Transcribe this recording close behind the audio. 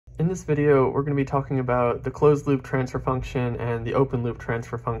In this video, we're going to be talking about the closed loop transfer function and the open loop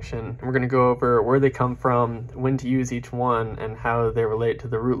transfer function. And we're going to go over where they come from, when to use each one, and how they relate to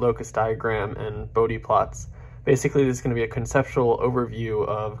the root locus diagram and Bode plots. Basically, this is going to be a conceptual overview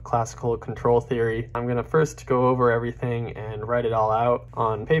of classical control theory. I'm going to first go over everything and write it all out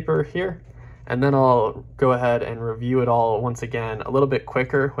on paper here, and then I'll go ahead and review it all once again a little bit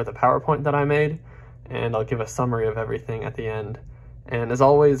quicker with a PowerPoint that I made, and I'll give a summary of everything at the end. And as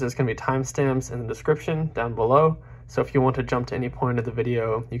always, there's going to be timestamps in the description down below, so if you want to jump to any point of the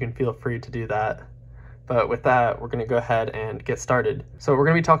video, you can feel free to do that. But with that, we're going to go ahead and get started. So we're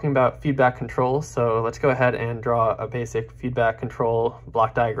going to be talking about feedback control, so let's go ahead and draw a basic feedback control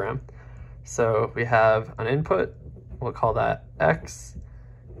block diagram. So we have an input, we'll call that X,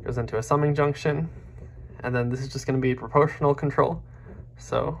 goes into a summing junction, and then this is just going to be proportional control.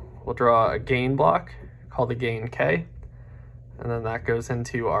 So we'll draw a gain block, call the gain K, and then that goes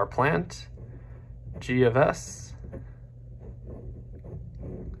into our plant, G of S.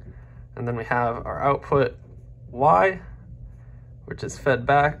 And then we have our output Y, which is fed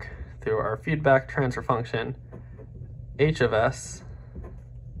back through our feedback transfer function, H of S.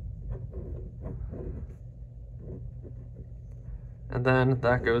 And then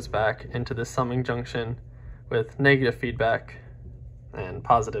that goes back into the summing junction with negative feedback and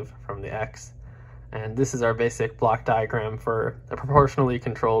positive from the X. And this is our basic block diagram for a proportionally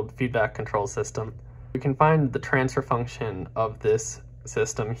controlled feedback control system. We can find the transfer function of this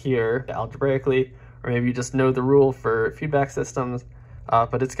system here algebraically, or maybe you just know the rule for feedback systems,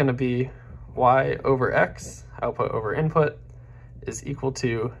 but it's going to be Y over X, output over input, is equal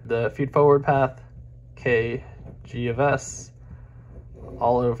to the feed forward path, K G of S,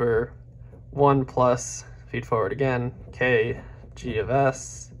 all over 1 plus feed forward again, K G of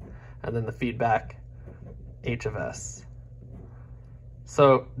S, and then the feedback, H of S.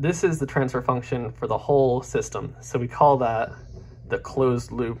 So this is the transfer function for the whole system. So we call that the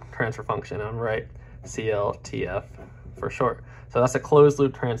closed loop transfer function. I'm right, CLTF for short. So that's a closed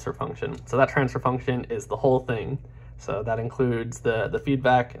loop transfer function. So that transfer function is the whole thing. So that includes the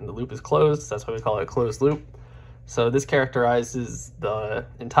feedback, and the loop is closed. So that's why we call it a closed loop. So this characterizes the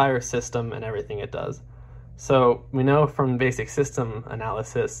entire system and everything it does. So we know from basic system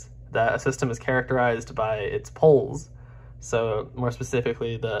analysis that a system is characterized by its poles. So more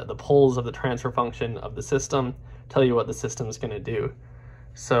specifically, the poles of the transfer function of the system tell you what the system is going to do.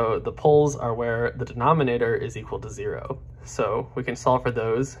 So the poles are where the denominator is equal to 0. So we can solve for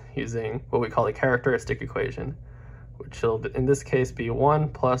those using what we call a characteristic equation, which will in this case be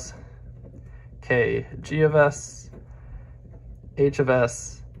 1 plus K G of S, H of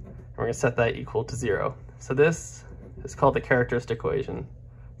S, and we're going to set that equal to 0. So this is called the characteristic equation.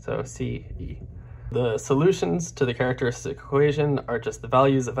 So CE. The solutions to the characteristic equation are just the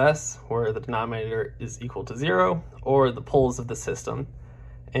values of S, where the denominator is equal to 0, or the poles of the system.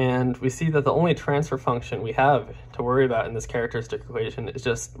 And we see that the only transfer function we have to worry about in this characteristic equation is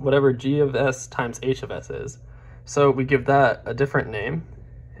just whatever G of S times H of S is. So we give that a different name,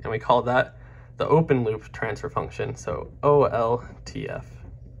 and we call that the open loop transfer function, so OLTF.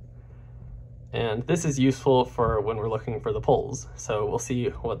 And this is useful for when we're looking for the poles, so we'll see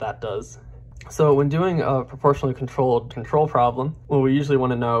what that does. So when doing a proportionally controlled control problem, what we usually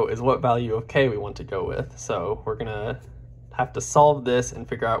want to know is what value of K we want to go with. So we're going to have to solve this and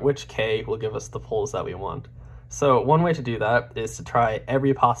figure out which K will give us the poles that we want. So one way to do that is to try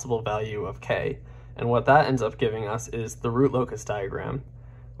every possible value of K. And what that ends up giving us is the root locus diagram,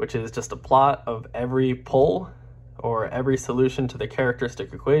 which is just a plot of every pole or every solution to the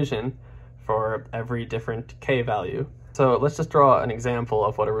characteristic equation for every different K value. So let's just draw an example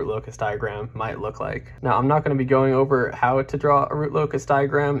of what a root locus diagram might look like. Now, I'm not going to be going over how to draw a root locus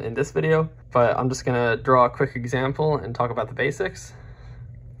diagram in this video, but I'm just going to draw a quick example and talk about the basics.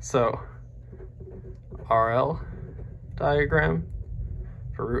 So RL diagram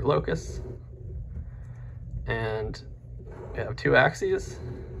for root locus, and we have two axes.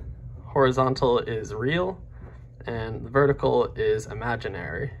 Horizontal is real, and the vertical is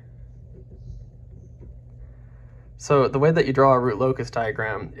imaginary. So the way that you draw a root locus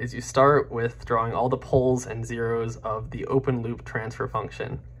diagram is you start with drawing all the poles and zeros of the open loop transfer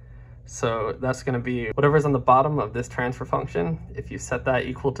function. So that's going to be whatever's on the bottom of this transfer function. If you set that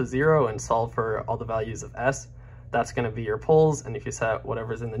equal to 0 and solve for all the values of S, that's going to be your poles. And if you set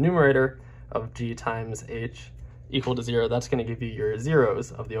whatever's in the numerator of G times H equal to 0, that's going to give you your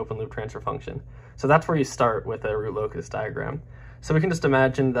zeros of the open loop transfer function. So that's where you start with a root locus diagram. So we can just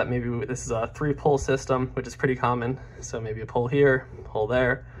imagine that maybe this is a 3-pole system, which is pretty common. So maybe a pole here, pole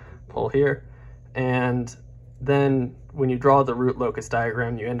there, pole here. And then when you draw the root locus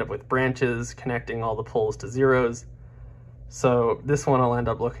diagram, you end up with branches connecting all the poles to zeros. So this one will end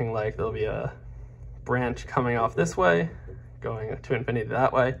up looking like there'll be a branch coming off this way, going to infinity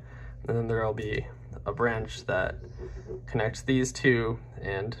that way, and then there'll be a branch that connects these two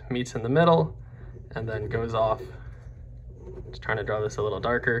and meets in the middle, and then goes off, just trying to draw this a little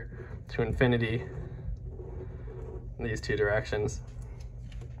darker, to infinity in these two directions.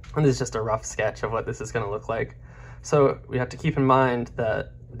 And this is just a rough sketch of what this is going to look like. So we have to keep in mind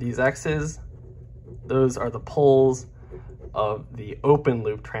that these x's, those are the poles of the open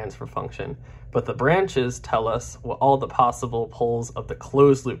loop transfer function, but the branches tell us what all the possible poles of the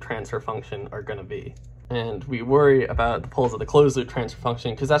closed loop transfer function are going to be. And we worry about the poles of the closed loop transfer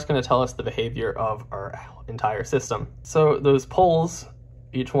function because that's going to tell us the behavior of our entire system. So those poles,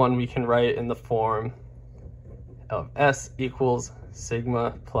 each one we can write in the form of S equals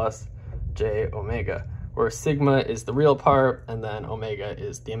sigma plus j omega, where sigma is the real part and then omega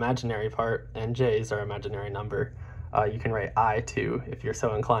is the imaginary part, and j is our imaginary number. You can write I too if you're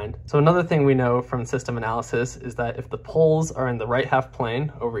so inclined. So another thing we know from system analysis is that if the poles are in the right half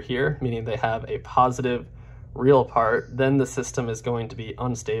plane over here, meaning they have a positive real part, then the system is going to be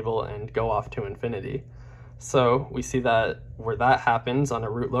unstable and go off to infinity. So we see that where that happens on a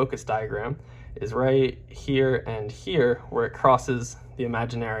root locus diagram is right here and here where it crosses the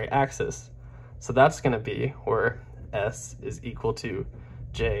imaginary axis. So that's going to be where S is equal to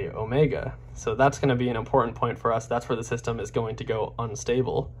j omega. So that's going to be an important point for us. That's where the system is going to go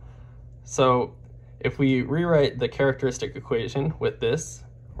unstable. So if we rewrite the characteristic equation with this,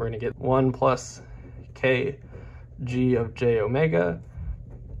 we're going to get 1 plus k g of j omega,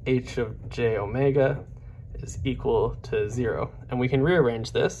 h of j omega is equal to 0. And we can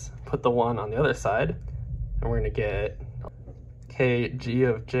rearrange this, put the 1 on the other side, and we're going to get k g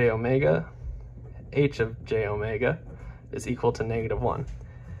of j omega, h of j omega is equal to -1.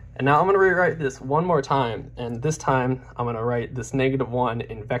 And now I'm going to rewrite this one more time, and this time I'm going to write this -1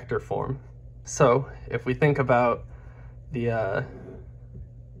 in vector form. So if we think about the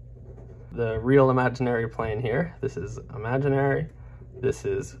real imaginary plane here, this is imaginary, this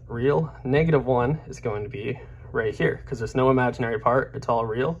is real. -1 is going to be right here because there's no imaginary part, it's all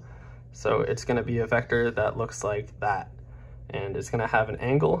real. So it's going to be a vector that looks like that, and it's going to have an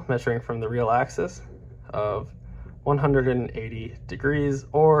angle measuring from the real axis of 180 degrees,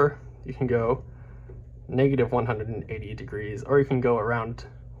 or you can go -180 degrees, or you can go around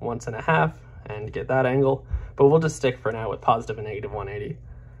 1.5 and get that angle, but we'll just stick for now with positive and -180.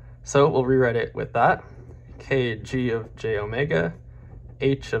 So we'll rewrite it with that. Kg of j omega,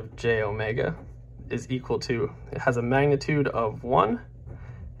 h of j omega is equal to, it has a magnitude of 1,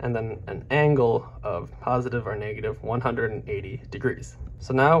 and then an angle of positive or -180 degrees.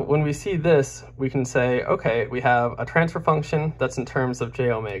 So now when we see this, we can say, okay, we have a transfer function that's in terms of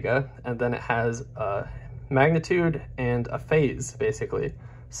j omega, and then it has a magnitude and a phase, basically.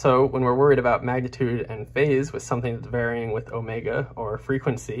 So when we're worried about magnitude and phase with something that's varying with omega or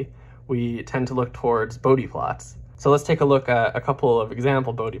frequency, we tend to look towards Bode plots. So let's take a look at a couple of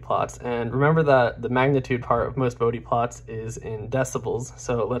example Bode plots. And remember that the magnitude part of most Bode plots is in decibels.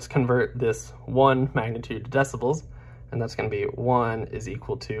 So let's convert this 1 magnitude to decibels. And that's going to be 1 is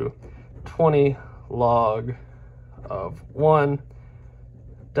equal to 20 log of 1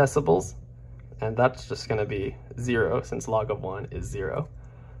 decibels. And that's just going to be 0 since log of 1 is 0.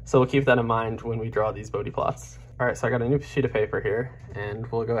 So we'll keep that in mind when we draw these Bode plots. All right, so I got a new sheet of paper here, and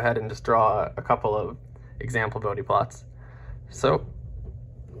we'll go ahead and just draw a couple of example Bode plots. So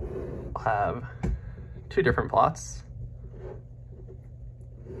I'll have 2 different plots.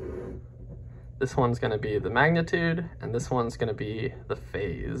 This one's going to be the magnitude, and this one's going to be the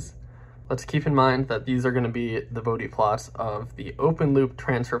phase. Let's keep in mind that these are going to be the Bode plots of the open loop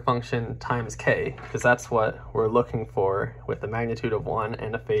transfer function times k, because that's what we're looking for with a magnitude of 1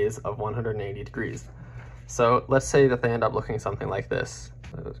 and a phase of 180 degrees. So let's say that they end up looking something like this.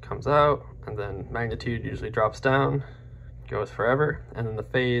 So it comes out, and then magnitude usually drops down, goes forever, and then the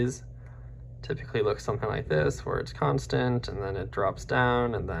phase typically looks something like this, where it's constant, and then it drops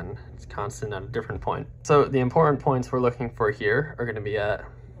down, and then it's constant at a different point. So the important points we're looking for here are going to be at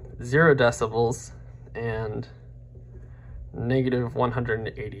 0 decibels and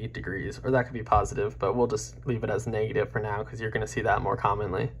 -180 degrees, or that could be positive, but we'll just leave it as negative for now because you're going to see that more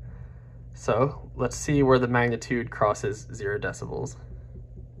commonly. So let's see where the magnitude crosses 0 decibels.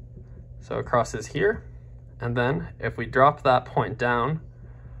 So it crosses here, and then if we drop that point down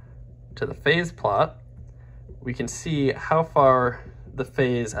to the phase plot, we can see how far the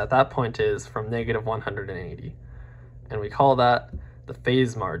phase at that point is from -180. And we call that the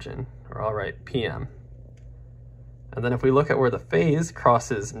phase margin, or I'll write PM. And then if we look at where the phase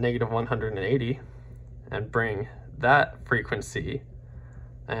crosses negative 180 and bring that frequency,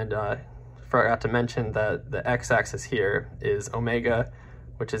 and forgot to mention that the x-axis here is omega,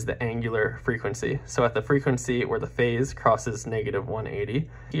 which is the angular frequency. So at the frequency where the phase crosses negative 180,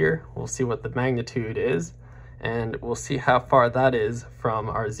 here we'll see what the magnitude is, and we'll see how far that is from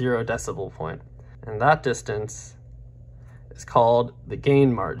our 0 decibel point. And that distance is called the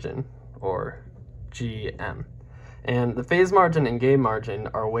gain margin, or GM. And the phase margin and gain margin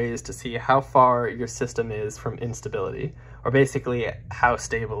are ways to see how far your system is from instability, or basically how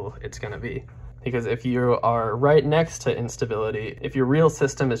stable it's going to be. Because if you are right next to instability, if your real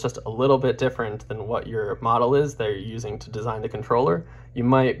system is just a little bit different than what your model is that you're using to design the controller, you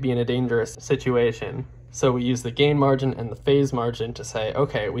might be in a dangerous situation. So we use the gain margin and the phase margin to say,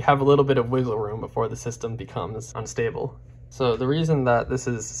 okay, we have a little bit of wiggle room before the system becomes unstable. So the reason that this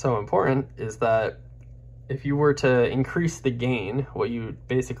is so important is that if you were to increase the gain, what you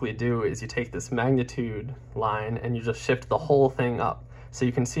basically do is you take this magnitude line and you just shift the whole thing up. So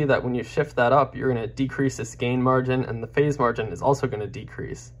you can see that when you shift that up, you're going to decrease this gain margin, and the phase margin is also going to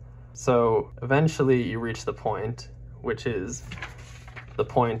decrease. So eventually you reach the point, which is the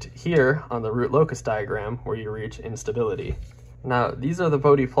point here on the root locus diagram, where you reach instability. Now, these are the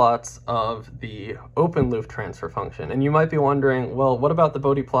Bode plots of the open loop transfer function. And you might be wondering, well, what about the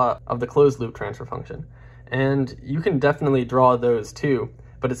Bode plot of the closed loop transfer function? And you can definitely draw those too,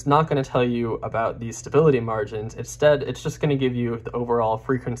 but it's not going to tell you about these stability margins. Instead, it's just going to give you the overall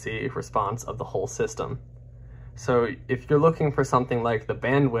frequency response of the whole system. So if you're looking for something like the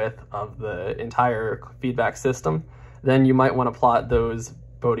bandwidth of the entire feedback system, then you might want to plot those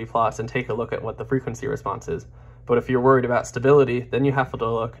Bode plots and take a look at what the frequency response is. But if you're worried about stability, then you have to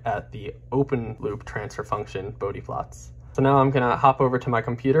look at the open loop transfer function Bode plots. So now I'm going to hop over to my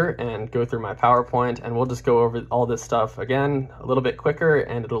computer and go through my PowerPoint, and we'll just go over all this stuff again a little bit quicker,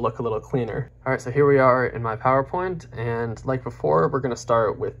 and it'll look a little cleaner. All right, so here we are in my PowerPoint, and like before, we're going to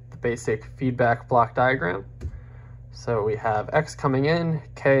start with the basic feedback block diagram. So we have X coming in,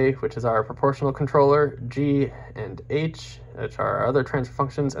 K, which is our proportional controller, G and H, which are our other transfer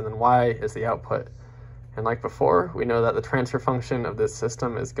functions, and then Y is the output. And like before, we know that the transfer function of this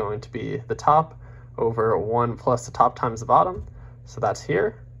system is going to be the top over 1 plus the top times the bottom, so that's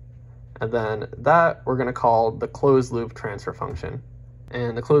here. And then that we're going to call the closed loop transfer function.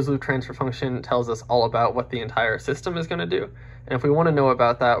 And the closed loop transfer function tells us all about what the entire system is going to do. And if we want to know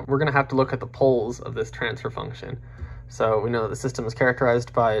about that, we're going to have to look at the poles of this transfer function. So we know that the system is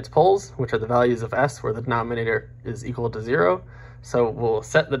characterized by its poles, which are the values of S, where the denominator is equal to 0. So we'll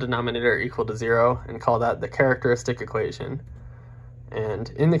set the denominator equal to 0 and call that the characteristic equation. And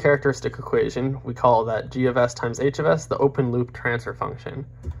in the characteristic equation, we call that g of s times h of s the open loop transfer function.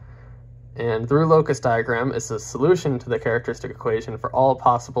 And the root locus diagram is the solution to the characteristic equation for all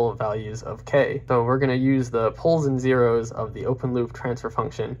possible values of k. So we're going to use the poles and zeros of the open loop transfer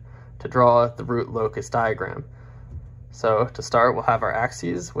function to draw the root locus diagram. So to start, we'll have our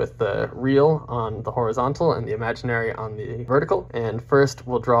axes with the real on the horizontal and the imaginary on the vertical. And first,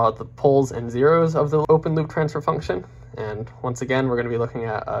 we'll draw the poles and zeros of the open loop transfer function. And once again, we're going to be looking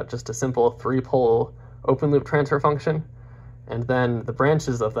at just a simple 3-pole open loop transfer function. And then the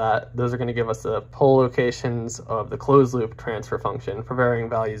branches of that, those are going to give us the pole locations of the closed loop transfer function for varying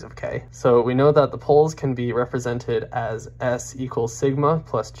values of k. So we know that the poles can be represented as S equals sigma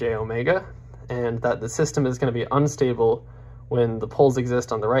plus j omega, and that the system is going to be unstable when the poles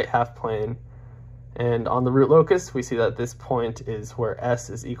exist on the right half plane. And on the root locus, we see that this point is where S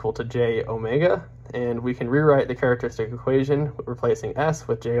is equal to j omega, and we can rewrite the characteristic equation replacing S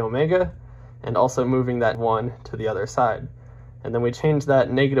with j omega, and also moving that 1 to the other side. And then we change that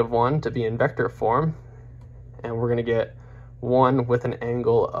 -1 to be in vector form, and we're going to get 1 with an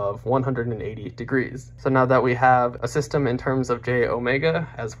angle of 180 degrees. So now that we have a system in terms of j omega,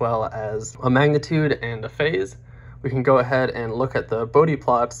 as well as a magnitude and a phase, we can go ahead and look at the Bode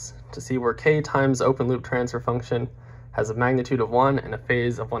plots to see where k times open loop transfer function has a magnitude of 1 and a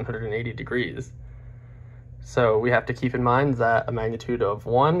phase of 180 degrees. So we have to keep in mind that a magnitude of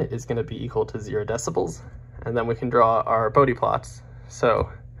 1 is going to be equal to 0 decibels, and then we can draw our Bode plots. So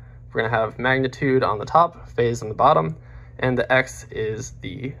we're going to have magnitude on the top, phase on the bottom, and the x is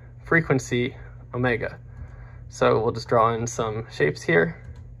the frequency omega. So we'll just draw in some shapes here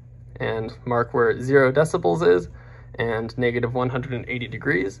and mark where 0 decibels is and -180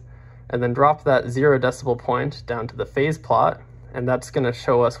 degrees, and then drop that 0 decibel point down to the phase plot, and that's going to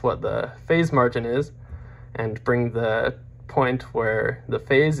show us what the phase margin is, and bring the point where the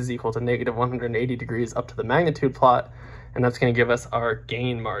phase is equal to -180 degrees up to the magnitude plot, and that's going to give us our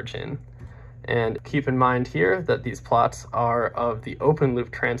gain margin. And keep in mind here that these plots are of the open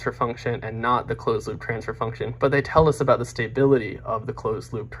loop transfer function and not the closed loop transfer function, but they tell us about the stability of the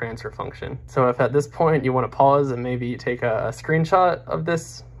closed loop transfer function. So if at this point you want to pause and maybe take a screenshot of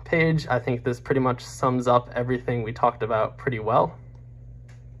this page, I think this pretty much sums up everything we talked about pretty well.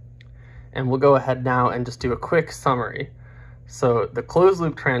 And we'll go ahead now and just do a quick summary. So the closed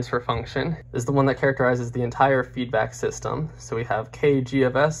loop transfer function is the one that characterizes the entire feedback system. So we have kg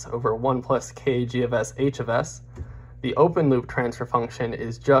of s over 1 plus kg of s h of s. The open loop transfer function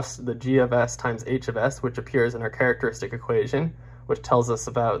is just the g of s times h of s, which appears in our characteristic equation, which tells us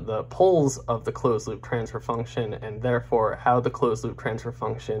about the poles of the closed loop transfer function and therefore how the closed loop transfer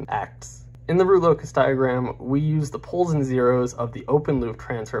function acts. In the root locus diagram, we use the poles and zeros of the open loop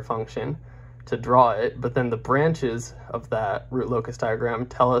transfer function to draw it, but then the branches of that root locus diagram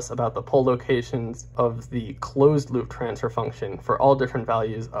tell us about the pole locations of the closed loop transfer function for all different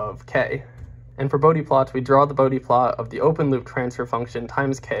values of k. And for Bode plots, we draw the Bode plot of the open loop transfer function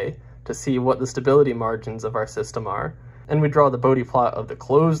times k to see what the stability margins of our system are, and we draw the Bode plot of the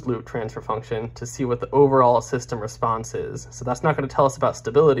closed loop transfer function to see what the overall system response is. So that's not going to tell us about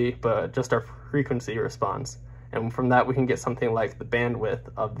stability, but just our frequency response. And from that, we can get something like the bandwidth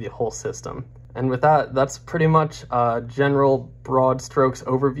of the whole system. And with that, that's pretty much a general broad strokes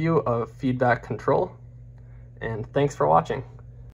overview of feedback control. And thanks for watching.